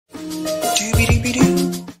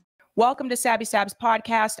Welcome to Sabs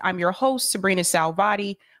podcast. I'm your host,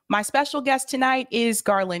 sabrinasalvati. My special guest tonight is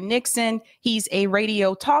Garland Nixon. He's a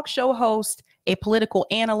radio talk show host, a political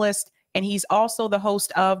analyst, and he's also the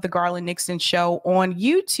host of the Garland Nixon Show on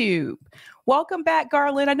YouTube. Welcome back,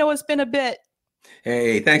 Garland. I know it's been a bit.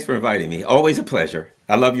 Hey, thanks for inviting me. Always a pleasure.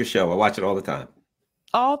 I love your show. I watch it all the time.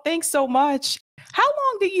 Oh, thanks so much. How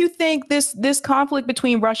long do you think this conflict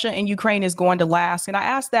between Russia and Ukraine is going to last? And I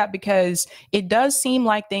ask that because it does seem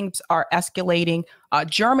like things are escalating.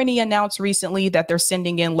 Germany announced recently that they're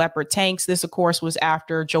sending in Leopard tanks. This, of course, was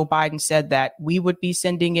after Joe Biden said that we would be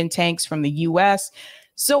sending in tanks from the U.S.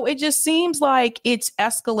 So it just seems like it's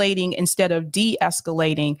escalating instead of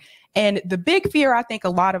de-escalating. And the big fear I think a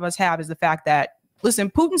lot of us have is the fact that, listen,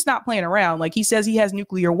 Putin's not playing around. Like he says he has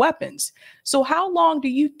nuclear weapons. So how long do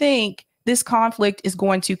you think this conflict is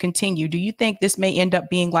going to continue? Do you think this may end up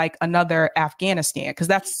being like another Afghanistan? Because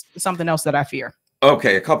that's something else that I fear.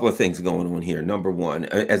 Okay, a couple of things going on here. Number one,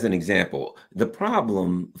 as an example, the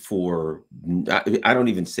problem for, I don't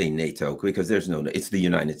even say NATO because there's no, it's the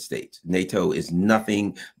United States. NATO is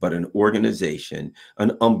nothing but an organization,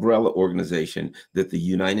 an umbrella organization that the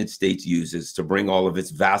United States uses to bring all of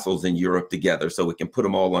its vassals in Europe together so it can put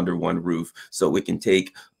them all under one roof, so it can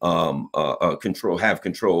take have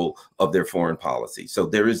control of their foreign policy. So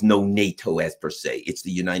there is no NATO as per se. It's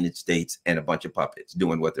the United States and a bunch of puppets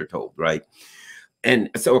doing what they're told, right?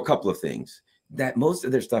 And so a couple of things, that most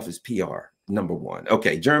of their stuff is PR, number one.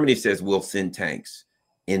 Okay, Germany says we'll send tanks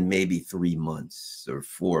in maybe 3 months or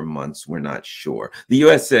 4 months. We're not sure. The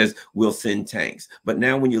U.S. says we'll send tanks. But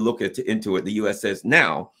now when you look into it, the U.S. says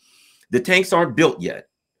now the tanks aren't built yet.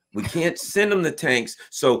 We can't send them the tanks.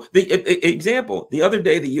 So the example, the other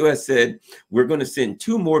day, the U.S. said we're going to send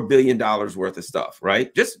 $2 billion more worth of stuff,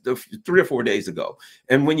 right? Just 3 or 4 days ago.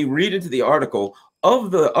 And when you read into the article,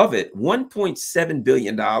 of it, $1.7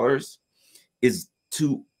 billion is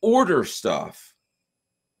to order stuff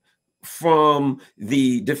from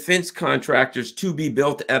the defense contractors to be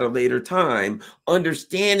built at a later time,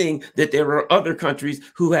 understanding that there are other countries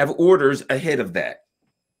who have orders ahead of that.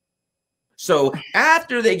 So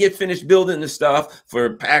after they get finished building the stuff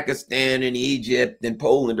for Pakistan and Egypt and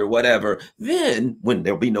Poland or whatever, then when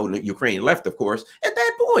there'll be no Ukraine left, of course, at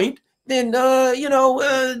that point, then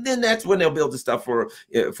then that's when they'll build the stuff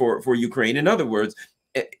for Ukraine. In other words,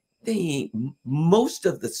 most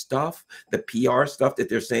of the stuff, the PR stuff that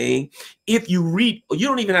they're saying, if you read, you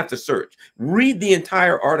don't even have to search. Read the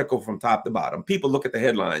entire article from top to bottom. People look at the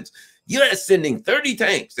headlines. U.S. sending 30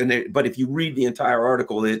 tanks, but if you read the entire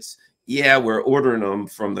article, it's yeah, we're ordering them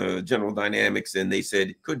from the General Dynamics, and they said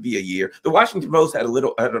it could be a year. The Washington Post had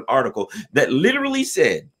an article that literally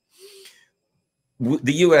said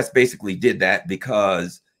the U.S. basically did that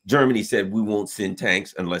because Germany said we won't send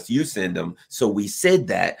tanks unless you send them. So we said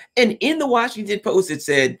that. And in the Washington Post, it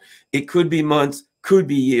said it could be months, could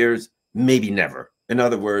be years, maybe never. In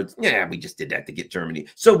other words, yeah, we just did that to get Germany.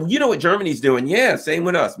 So you know what Germany's doing? Yeah, same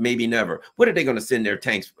with us, maybe never. What are they going to send their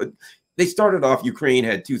tanks? They started off, Ukraine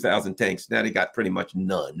had 2,000 tanks. Now they got pretty much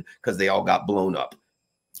none because they all got blown up.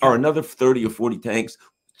 Are another 30 or 40 tanks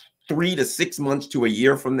 3 to 6 months to a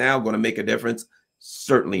year from now going to make a difference?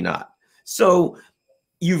 Certainly not. So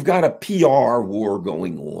you've got a PR war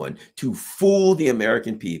going on to fool the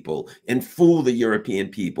American people and fool the European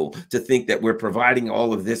people to think that we're providing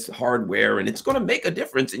all of this hardware and it's going to make a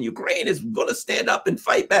difference and Ukraine is going to stand up and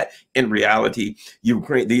fight back. In reality,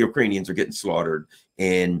 the Ukrainians are getting slaughtered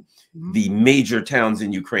and the major towns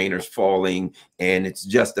in Ukraine are falling, and it's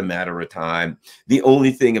just a matter of time. The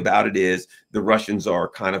only thing about it is the Russians are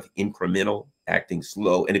kind of incremental, acting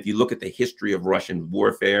slow. And if you look at the history of Russian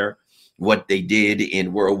warfare, what they did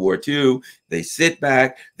in World War II, they sit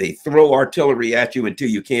back, they throw artillery at you until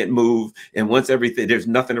you can't move. And once there's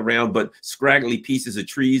nothing around but scraggly pieces of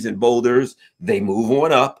trees and boulders, they move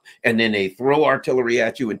on up and then they throw artillery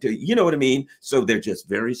at you until, you know what I mean? So they're just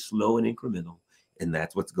very slow and incremental. And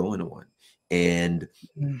that's what's going on. And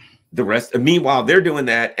the rest, meanwhile, they're doing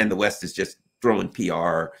that. And the West is just throwing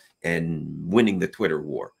PR and winning the Twitter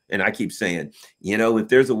war. And I keep saying, you know, if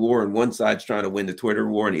there's a war and one side's trying to win the Twitter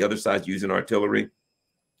war and the other side's using artillery's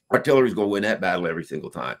going to win that battle every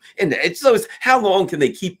single time. And it's how long can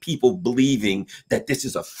they keep people believing that this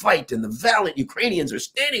is a fight and the valiant Ukrainians are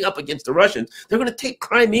standing up against the Russians? They're going to take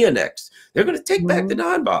Crimea next. They're going to take back the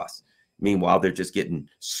Donbass. Meanwhile, they're just getting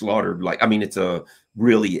slaughtered. Like, I mean, it's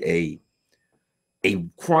really a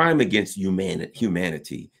crime against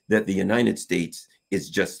humanity that the United States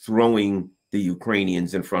is just throwing the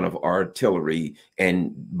Ukrainians in front of artillery.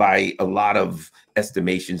 And by a lot of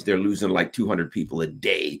estimations, they're losing like 200 people a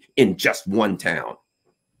day in just one town.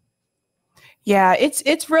 Yeah,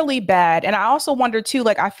 it's really bad. And I also wonder too,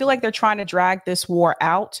 like, I feel like they're trying to drag this war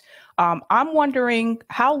out. I'm wondering,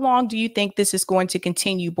 how long do you think this is going to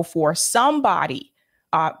continue before somebody,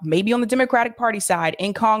 maybe on the Democratic Party side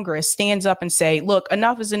in Congress, stands up and say, look,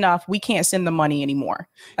 enough is enough. We can't send the money anymore.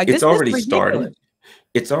 Like, It's this is already ridiculous. started.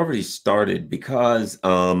 It's already started because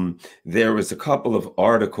there was a couple of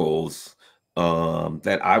articles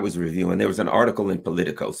that I was reviewing. There was an article in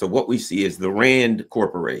Politico. So what we see is the Rand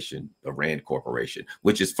Corporation,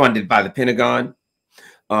 which is funded by the Pentagon,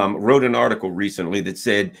 wrote an article recently that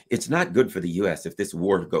said it's not good for the U.S. if this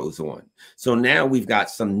war goes on. So now we've got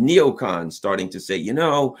some neocons starting to say, you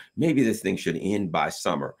know, maybe this thing should end by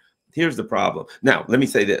summer. Here's the problem. Now, let me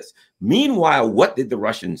say this. Meanwhile, what did the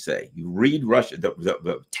Russians say? You read Russia,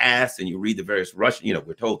 the TASS, and you read the various Russian, you know,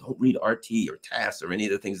 we're told don't read RT or TASS or any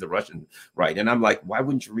of the things the Russians write. And I'm like, why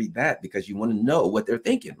wouldn't you read that? Because you want to know what they're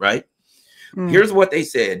thinking, right? Here's what they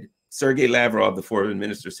said. Sergei Lavrov, the foreign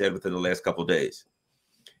minister, said within the last couple of days.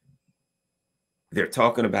 They're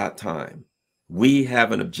talking about time. We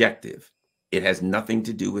have an objective. It has nothing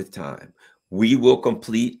to do with time. We will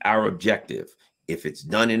complete our objective. If it's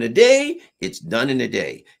done in a day, it's done in a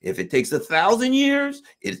day. If it takes 1,000 years,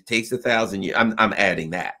 it takes 1,000 years. I'm adding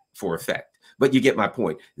that for effect. But you get my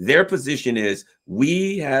point. Their position is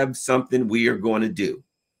we have something we are going to do.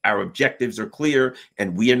 Our objectives are clear,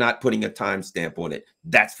 and we are not putting a timestamp on it.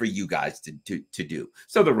 That's for you guys to do.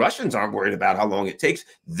 So the Russians aren't worried about how long it takes.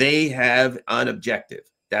 They have an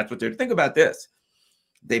objective. That's what they're. Think about this.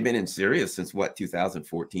 They've been in Syria since what,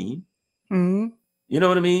 2014? Mm-hmm. You know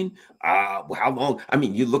what I mean? How long? I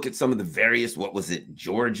mean, you look at some of the various, what was it,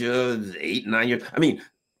 Georgia, 8, 9 years. I mean,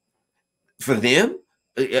 for them,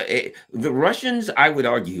 the Russians, I would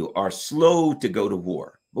argue, are slow to go to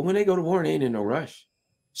war. But when they go to war, they ain't in no rush.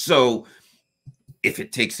 So if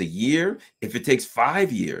it takes a year, if it takes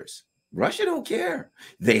 5 years, Russia don't care.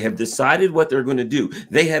 They have decided what they're going to do.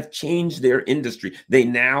 They have changed their industry. They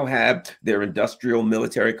now have their industrial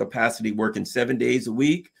military capacity working 7 days a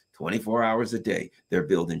week, 24 hours a day. They're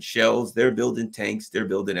building shells, they're building tanks, they're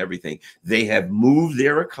building everything. They have moved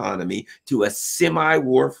their economy to a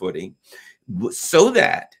semi-war footing so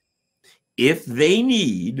that if they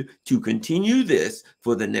need to continue this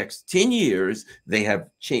for the next 10 years, they have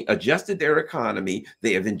adjusted their economy.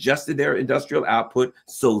 They have adjusted their industrial output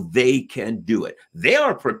so they can do it. They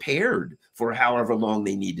are prepared for however long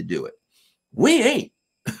they need to do it. We ain't,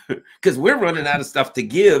 because we're running out of stuff to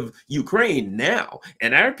give Ukraine now.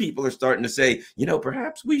 And our people are starting to say, you know,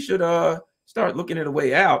 perhaps we should start looking at a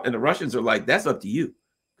way out. And the Russians are like, that's up to you,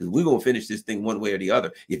 because we're going to finish this thing one way or the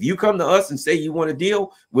other. If you come to us and say you want a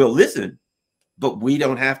deal, we'll listen. But we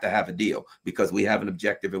don't have to have a deal because we have an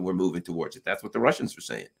objective and we're moving towards it. That's what the Russians are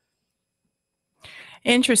saying.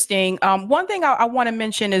 Interesting. One thing I want to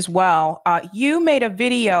mention as well, you made a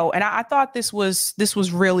video, and I thought this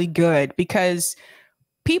was really good because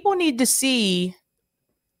people need to see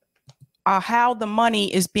how the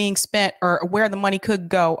money is being spent or where the money could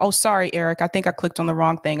go. Oh, sorry, Eric. I think I clicked on the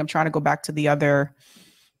wrong thing. I'm trying to go back to the other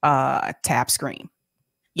tab screen.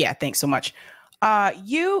 Yeah, thanks so much.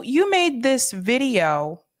 You made this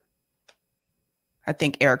video. I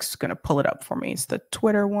think Eric's going to pull it up for me. It's the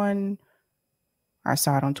Twitter one. I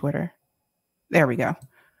saw it on Twitter. There we go.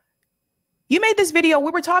 You made this video.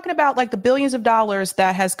 We were talking about like the billions of dollars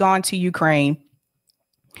that has gone to Ukraine.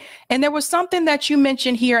 And there was something that you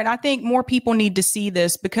mentioned here, and I think more people need to see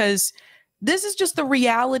this because this is just the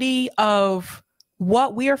reality of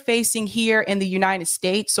what we are facing here in the United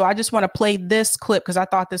States. So I just want to play this clip because I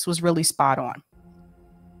thought this was really spot on.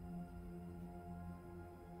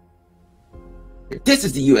 This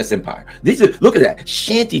is the U.S. empire. Look at that.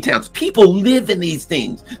 Shanty towns. People live in these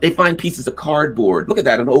things. They find pieces of cardboard. Look at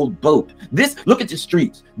that, an old boat. Look at the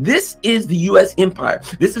streets. This is the U.S. empire.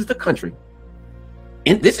 This is the country.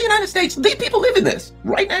 And this is the United States. These people live in this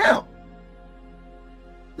right now.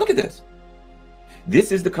 Look at this.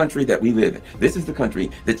 This is the country that we live in. This is the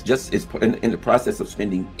country that just is in the process of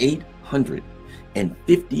spending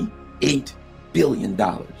 $858 billion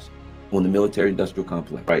on the military-industrial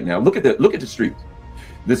complex right now. Look at the streets.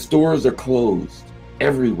 The stores are closed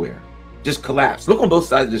everywhere, just collapsed. Look on both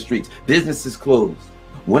sides of the streets. Businesses closed.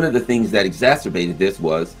 One of the things that exacerbated this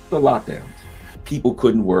was the lockdowns. People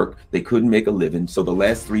couldn't work. They couldn't make a living. So the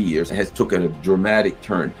last 3 years has taken a dramatic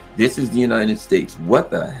turn. This is the United States.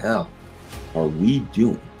 What the hell are we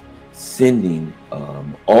doing sending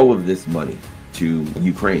all of this money to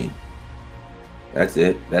Ukraine? That's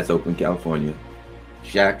it. That's Oakland, California.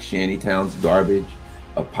 Shack, shanty towns, garbage,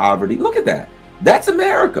 poverty. Look at that. That's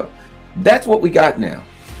America. That's what we got now.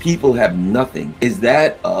 People have nothing. Is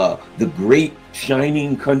that the great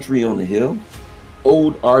shining country on the hill?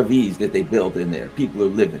 Old RVs that they built in there. People are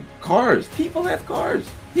living. Cars. People have cars.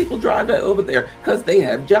 People drive that over there because they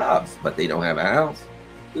have jobs, but they don't have a house.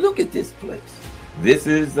 Look at this place. This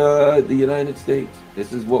is the United States.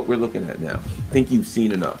 This is what we're looking at now. I think you've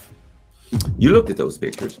seen enough. You looked at those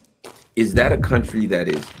pictures. Is that a country that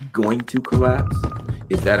is going to collapse?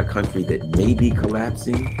 Is that a country that may be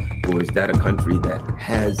collapsing? Or is that a country that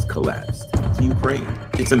has collapsed? It's Ukraine.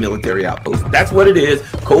 It's a military outpost. That's what it is.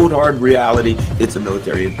 Cold, hard reality. It's a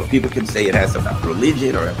military outpost. People can say it has about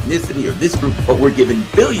religion or ethnicity or this group, but we're giving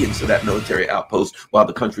billions to that military outpost while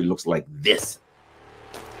the country looks like this.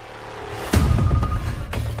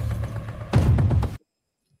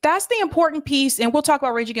 That's the important piece. And we'll talk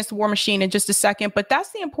about Rage Against the War Machine in just a second. But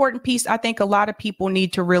that's the important piece I think a lot of people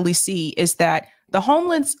need to really see is that the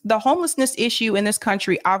homelessness issue in this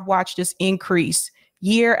country, I've watched this increase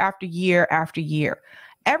year after year after year.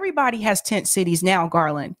 Everybody has tent cities now,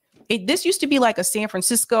 Garland. This used to be like a San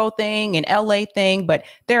Francisco thing, an LA thing, but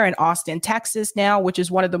they're in Austin, Texas now, which is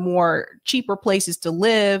one of the more cheaper places to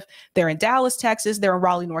live. They're in Dallas, Texas. They're in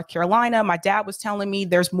Raleigh, North Carolina. My dad was telling me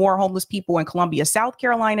there's more homeless people in Columbia, South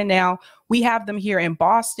Carolina now. We have them here in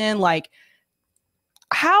Boston. Like,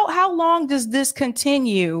 how long does this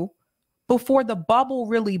continue before the bubble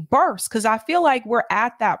really bursts? Because I feel like we're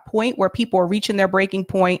at that point where people are reaching their breaking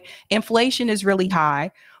point. Inflation is really high.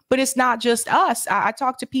 But it's not just us. I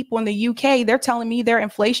talk to people in the UK. They're telling me their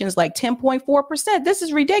inflation is like 10.4%. This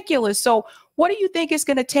is ridiculous. So what do you think it's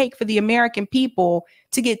going to take for the American people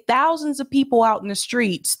to get thousands of people out in the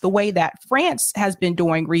streets the way that France has been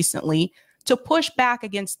doing recently to push back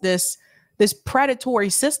against this predatory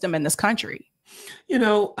system in this country? You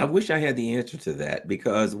know, I wish I had the answer to that,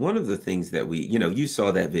 because one of the things that you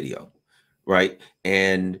saw that video. Right.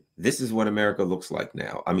 And this is what America looks like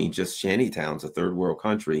now. I mean, just shantytowns, a third world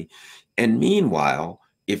country. And meanwhile,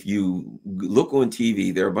 if you look on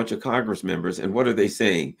TV, there are a bunch of Congress members. And what are they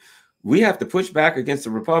saying? We have to push back against the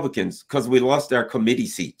Republicans because we lost our committee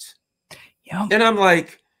seats. Yeah. And I'm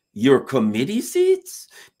like, your committee seats?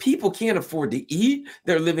 People can't afford to eat.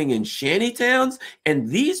 They're living in shantytowns. And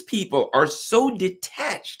these people are so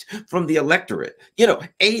detached from the electorate. You know,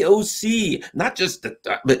 AOC, not just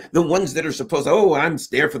the ones that are supposed, oh, I'm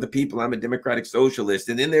there for the people. I'm a democratic socialist.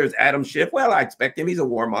 And then there's Adam Schiff. Well, I expect him. He's a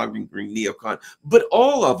warmongering neocon. But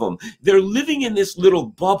all of them, they're living in this little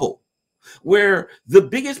bubble where the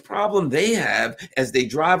biggest problem they have as they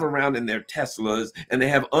drive around in their Teslas and they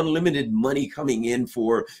have unlimited money coming in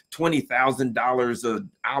for $20,000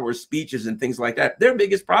 an hour speeches and things like that. Their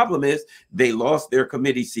biggest problem is they lost their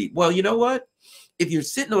committee seat. Well, you know what? If you're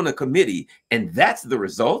sitting on a committee and that's the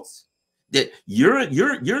results, that you're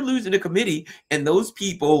losing a committee, and those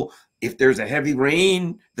people, if there's a heavy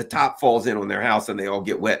rain, the top falls in on their house and they all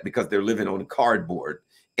get wet because they're living on cardboard.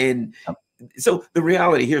 And so the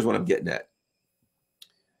reality, here's what I'm getting at.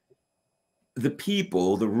 The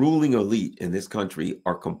people, the ruling elite in this country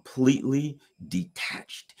are completely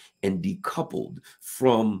detached and decoupled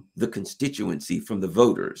from the constituency, from the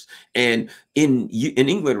voters. And in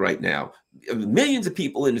England right now, millions of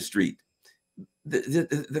people in the street.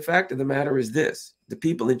 The fact of the matter is this: the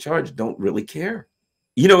people in charge don't really care.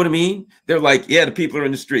 You know what I mean? They're like, yeah, the people are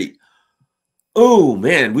in the street. Oh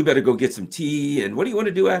man, we better go get some tea. And what do you want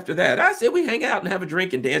to do after that? I said, we hang out and have a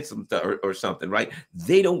drink and dance or something, right?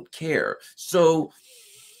 They don't care. So,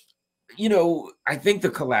 you know, I think the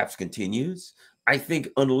collapse continues. I think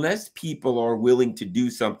unless people are willing to do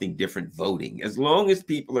something different voting, as long as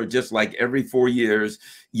people are just like every 4 years,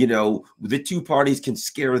 you know, the two parties can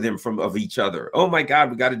scare them of each other. Oh my God,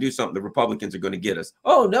 we got to do something. The Republicans are going to get us.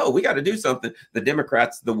 Oh no, we got to do something. The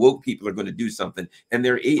Democrats, the woke people are going to do something. And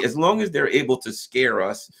as long as they're able to scare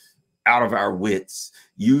us out of our wits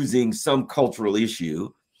using some cultural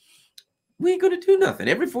issue, we ain't going to do nothing.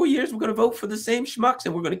 Every 4 years, we're going to vote for the same schmucks,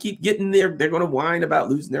 and we're going to keep getting there. They're going to whine about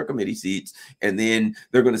losing their committee seats, and then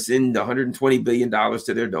they're going to send $120 billion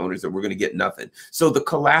to their donors, and we're going to get nothing. So the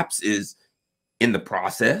collapse is in the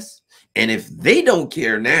process. And if they don't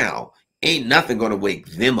care now, ain't nothing going to wake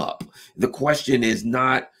them up. The question is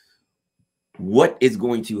not what is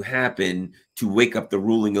going to happen to wake up the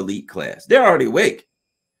ruling elite class. They're already awake.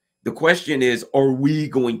 The question is, are we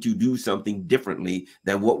going to do something differently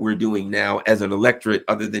than what we're doing now as an electorate,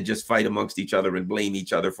 other than just fight amongst each other and blame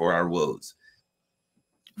each other for our woes?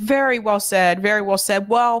 Very well said. Very well said.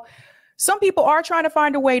 Well, some people are trying to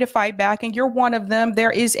find a way to fight back, and you're one of them.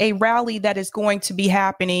 There is a rally that is going to be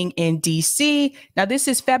happening in DC. Now, this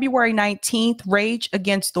is February 19th, Rage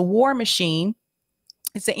Against the War Machine.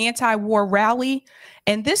 It's an anti-war rally,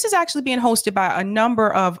 And this is actually being hosted by a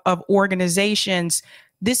number of organizations.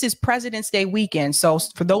 This is President's Day weekend. So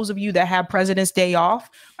for those of you that have President's Day off,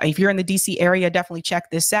 if you're in the DC area, definitely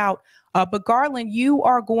check this out. But Garland, you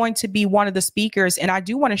are going to be one of the speakers. And I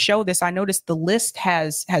do want to show this. I noticed the list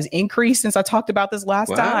has increased since I talked about this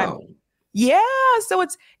last time. Yeah. So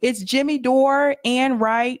it's Jimmy Dore, Ann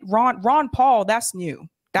Wright, Ron Paul. That's new.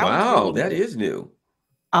 That is new.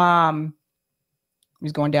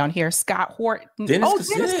 He's going down here. Scott Horton.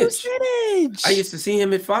 Dennis Kucinich. I used to see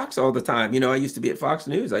him at Fox all the time. You know, I used to be at Fox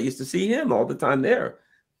News. I used to see him all the time there.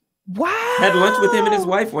 Wow. Had lunch with him and his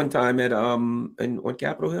wife one time at on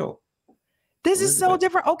Capitol Hill. This is so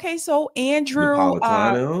different. Okay, so Andrew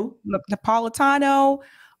Napolitano.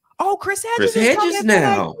 Oh, Chris Hedges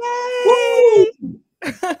now.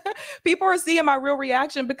 People are seeing my real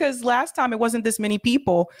reaction because last time it wasn't this many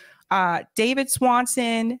people. David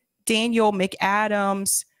Swanson, Daniel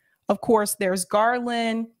McAdams. Of course, there's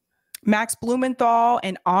Garland, Max Blumenthal,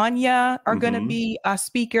 and Anya are going to be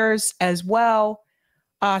speakers as well.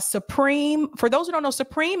 Supreme, for those who don't know,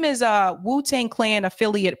 Supreme is a Wu-Tang Clan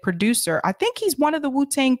affiliate producer. I think he's one of the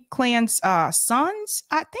Wu-Tang Clan's sons.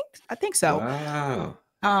 I think so. Wow.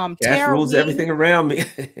 Cash rules everything around me.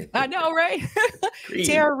 I know, right?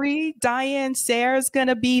 Tara Reid, Diane Sayre's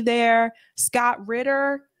gonna be there. Scott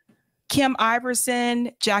Ritter, Kim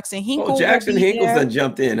Iverson, Jackson Hinkle. Oh, Jackson Hinkle's done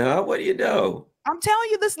jumped in, huh? What do you know? I'm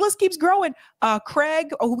telling you, this list keeps growing.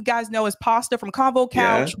 Craig, who you guys know as Pasta from Convo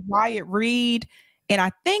Couch, Wyatt Reed. And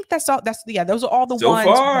I think that's all. Those are all the ones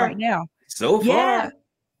right now. So far.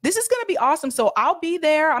 This is going to be awesome. So I'll be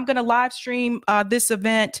there. I'm going to live stream this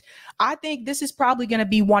event. I think this is probably going to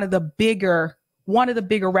be one of the bigger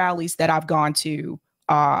rallies that I've gone to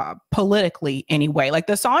politically anyway. Like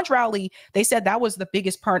the Assange rally, they said that was the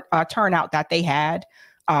biggest turnout that they had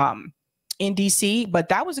in DC, but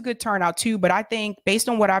that was a good turnout too. But I think based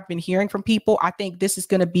on what I've been hearing from people, I think this is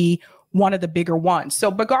going to be one of the bigger ones. So,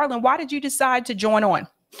 but Garland, why did you decide to join on?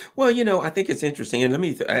 Well, you know, I think it's interesting, and let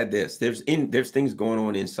me add this: there's things going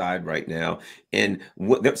on inside right now, and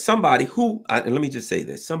somebody who, and let me just say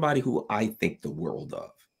this: somebody who I think the world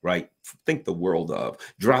of, right? Think the world of,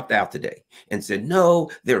 dropped out today and said, no,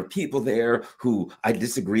 there are people there who I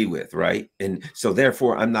disagree with, right? And so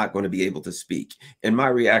therefore, I'm not going to be able to speak. And my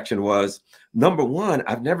reaction was, number one,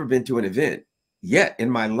 I've never been to an event yet in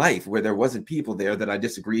my life where there wasn't people there that I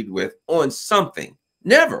disagreed with on something.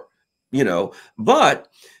 Never. You know, but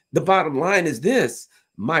the bottom line is this: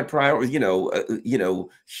 my priority,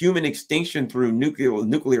 human extinction through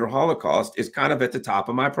nuclear holocaust is kind of at the top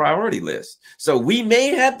of my priority list. So we may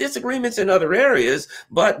have disagreements in other areas,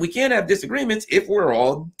 but we can't have disagreements if we're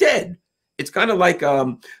all dead. It's kind of like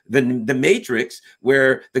the Matrix,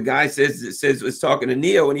 where the guy is talking to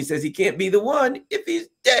Neo, and he says he can't be the one if he's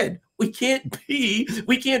dead. We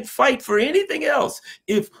can't fight for anything else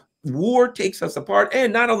if war takes us apart.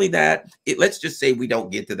 And not only that, let's just say we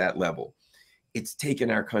don't get to that level. It's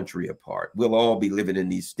taken our country apart. We'll all be living in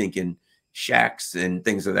these stinking shacks and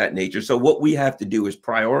things of that nature. So what we have to do is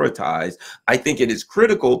prioritize. I think it is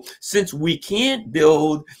critical, since we can't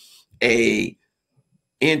build a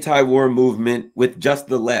anti-war movement with just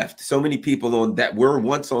the left. So many people that were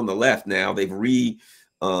once on the left, now they've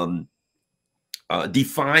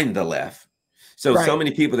defined the left. So many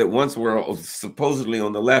people that once were supposedly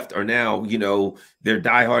on the left are now, they're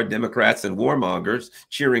diehard Democrats and warmongers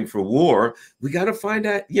cheering for war. We got to find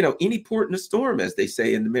out, any port in a storm, as they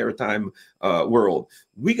say in the maritime world.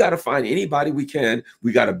 We got to find anybody we can.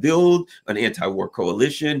 We got to build an anti-war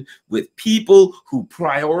coalition with people who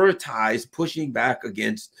prioritize pushing back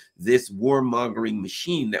against this warmongering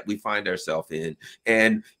machine that we find ourselves in.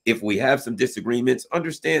 And if we have some disagreements,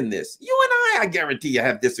 understand this. You and I guarantee you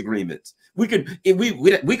have disagreements. We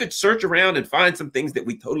could search around and find some things that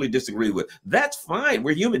we totally disagree with. That's fine.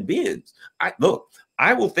 We're human beings. I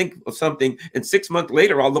will think of something, and 6 months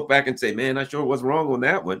later, I'll look back and say, man, I sure was wrong on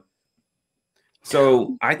that one.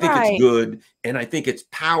 So I think it's good, and I think it's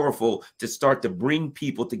powerful to start to bring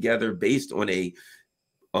people together based on a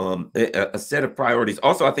set of priorities.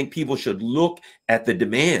 Also, I think people should look at the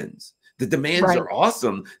demands. The demands are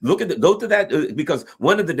awesome. Go to that, because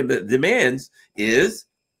one of the demands is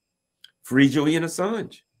free Julian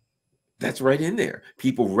Assange. That's right in there.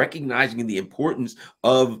 People recognizing the importance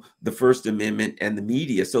of the First Amendment and the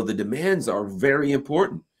media. So the demands are very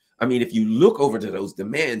important. I mean, if you look over to those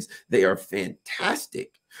demands, they are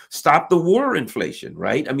fantastic. Stop the war inflation,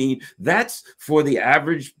 right? I mean, that's for the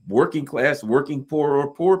average working class, working poor,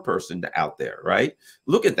 or poor person out there, right?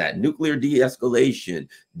 Look at that. Nuclear de-escalation,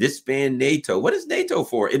 disband NATO. What is NATO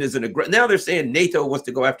for? It is now they're saying NATO wants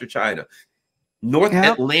to go after China. North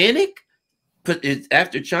Atlantic? But it's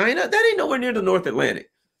after China, that ain't nowhere near the North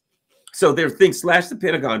Atlantic. So there's things, slash the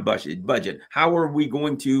Pentagon budget. How are we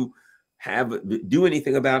going to do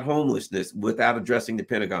anything about homelessness without addressing the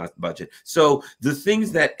Pentagon budget? So the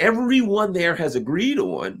things that everyone there has agreed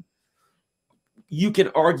on, you can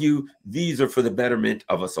argue these are for the betterment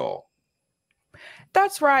of us all.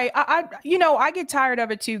 That's right. I get tired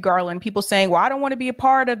of it too, Garland. People saying, well, I don't want to be a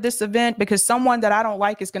part of this event because someone that I don't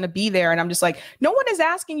like is going to be there. And I'm just like, no one is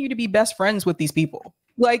asking you to be best friends with these people.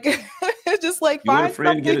 Like, just like, you want a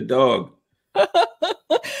friend, get a dog.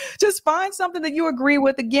 Just find something that you agree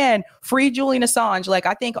with. Again, free Julian Assange. Like,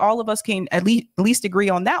 I think all of us can at least agree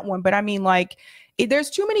on that one. But I mean, like, there's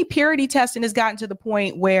too many purity tests, and it's gotten to the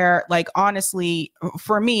point where, like, honestly,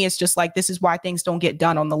 for me, it's just like, this is why things don't get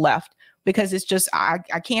done on the left. Because it's just, I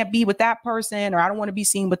can't be with that person, or I don't want to be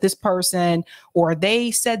seen with this person, or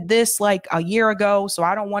they said this like a year ago, so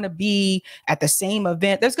I don't want to be at the same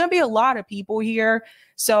event. There's going to be a lot of people here.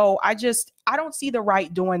 So I don't see the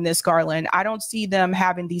right doing this, Garland. I don't see them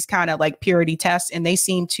having these kind of like purity tests, and they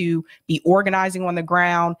seem to be organizing on the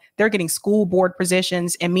ground. They're getting school board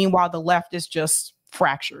positions. And meanwhile, the left is just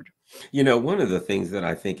fractured. You know, one of the things that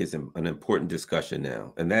I think is an important discussion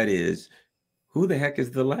now, and that is, who the heck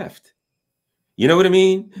is the left? You know what I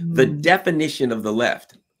mean? The definition of the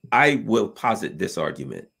left. I will posit this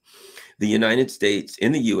argument. The United States,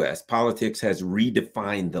 in the US, politics has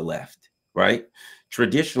redefined the left, right?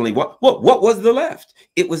 Traditionally, what was the left?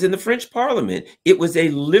 It was in the French Parliament. It was a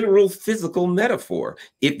literal physical metaphor.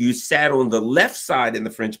 If you sat on the left side in the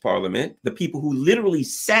French Parliament, the people who literally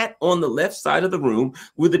sat on the left side of the room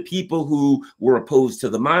were the people who were opposed to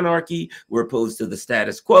the monarchy, were opposed to the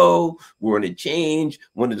status quo, wanted change,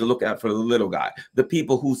 wanted to look out for the little guy. The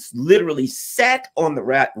people who literally sat on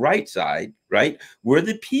the right side, right, were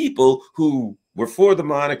the people who were for the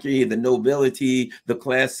monarchy, the nobility, the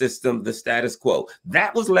class system, the status quo.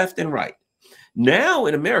 That was left and right. Now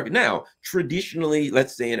in America, traditionally,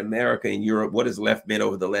 let's say in America and Europe, what has left been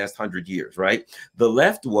over the last 100 years, right? The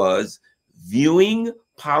left was viewing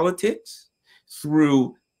politics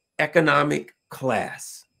through economic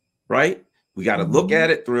class, right? We got to look at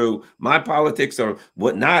it through my politics or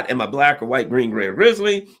whatnot. Am I black or white, green, gray, or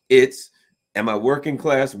grizzly? It's, am I working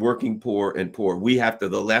class, working poor, and poor? We have to,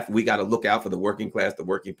 the left, we got to look out for the working class, the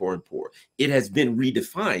working poor, and poor. It has been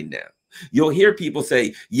redefined now. You'll hear people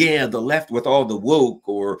say, yeah, the left with all the woke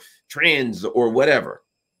or trans or whatever.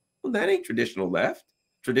 Well, that ain't traditional left.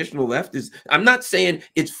 Traditional left is, I'm not saying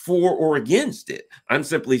it's for or against it. I'm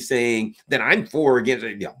simply saying that I'm for or against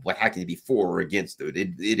it. Yeah, how can you be for or against it?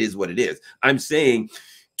 It is what it is. I'm saying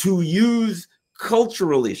to use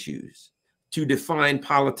cultural issues to define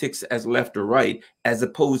politics as left or right, as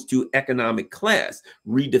opposed to economic class,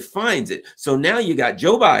 redefines it. So now you got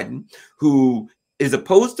Joe Biden, who is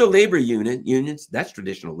opposed to labor unions, that's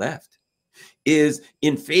traditional left, is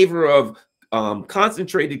in favor of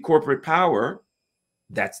concentrated corporate power,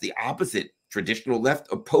 that's the opposite. Traditional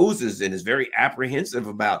left opposes and is very apprehensive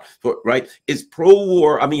about, right, is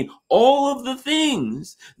pro-war. I mean, all of the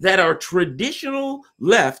things that are traditional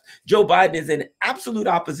left, Joe Biden is in absolute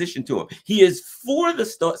opposition to him. He is for the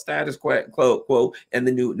status quo and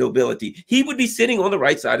the new nobility. He would be sitting on the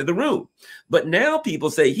right side of the room. But now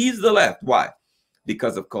people say he's the left. Why?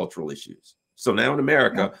 Because of cultural issues. So now in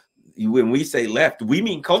America, when we say left, we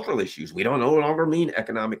mean cultural issues. We don't no longer mean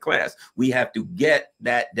economic class. We have to get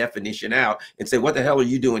that definition out and say, what the hell are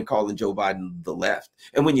you doing calling Joe Biden the left?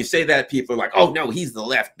 And when you say that, people are like, oh, no, he's the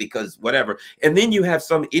left because whatever. And then you have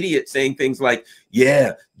some idiot saying things like,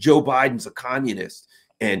 yeah, Joe Biden's a communist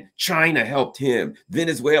and China helped him.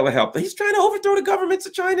 Venezuela helped him. He's trying to overthrow the governments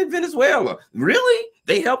of China and Venezuela. Really?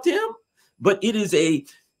 They helped him? But it is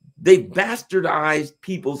they've bastardized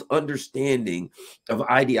people's understanding of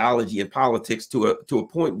ideology and politics to a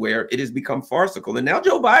point where it has become farcical. And now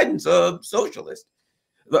Joe Biden's a socialist.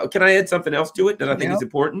 Can I add something else to it that I think is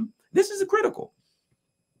important? This is critical.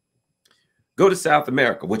 Go to South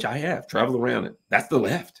America, which I have, travel around it. That's the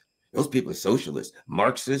left. Those people are socialists,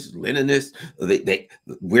 Marxists, Leninists.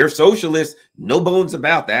 We're socialists. No bones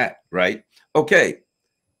about that, right? Okay.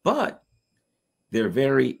 But they're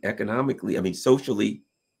very economically, socially,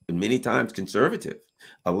 many times conservative.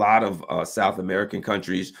 A lot of South American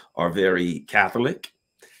countries are very Catholic,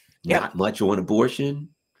 not much on abortion.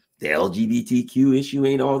 The LGBTQ issue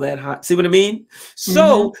ain't all that hot. See what I mean?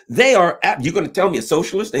 So they are, you're going to tell me a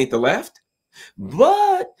socialist ain't the left,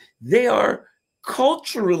 but they are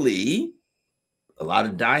culturally a lot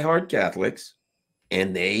of diehard Catholics,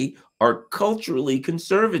 and they are culturally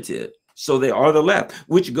conservative. So they are the left,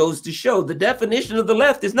 which goes to show the definition of the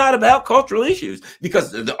left is not about cultural issues,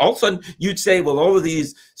 because all of a sudden you'd say, well, all of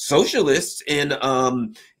these socialists in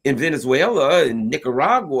Venezuela and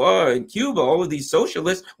Nicaragua and Cuba, all of these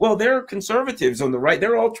socialists, well, they're conservatives on the right.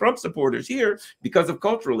 They're all Trump supporters here because of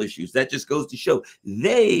cultural issues. That just goes to show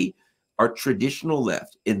they are traditional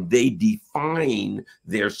left, and they define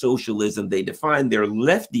their socialism, they define their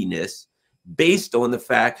leftiness based on the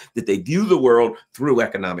fact that they view the world through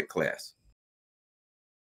economic class.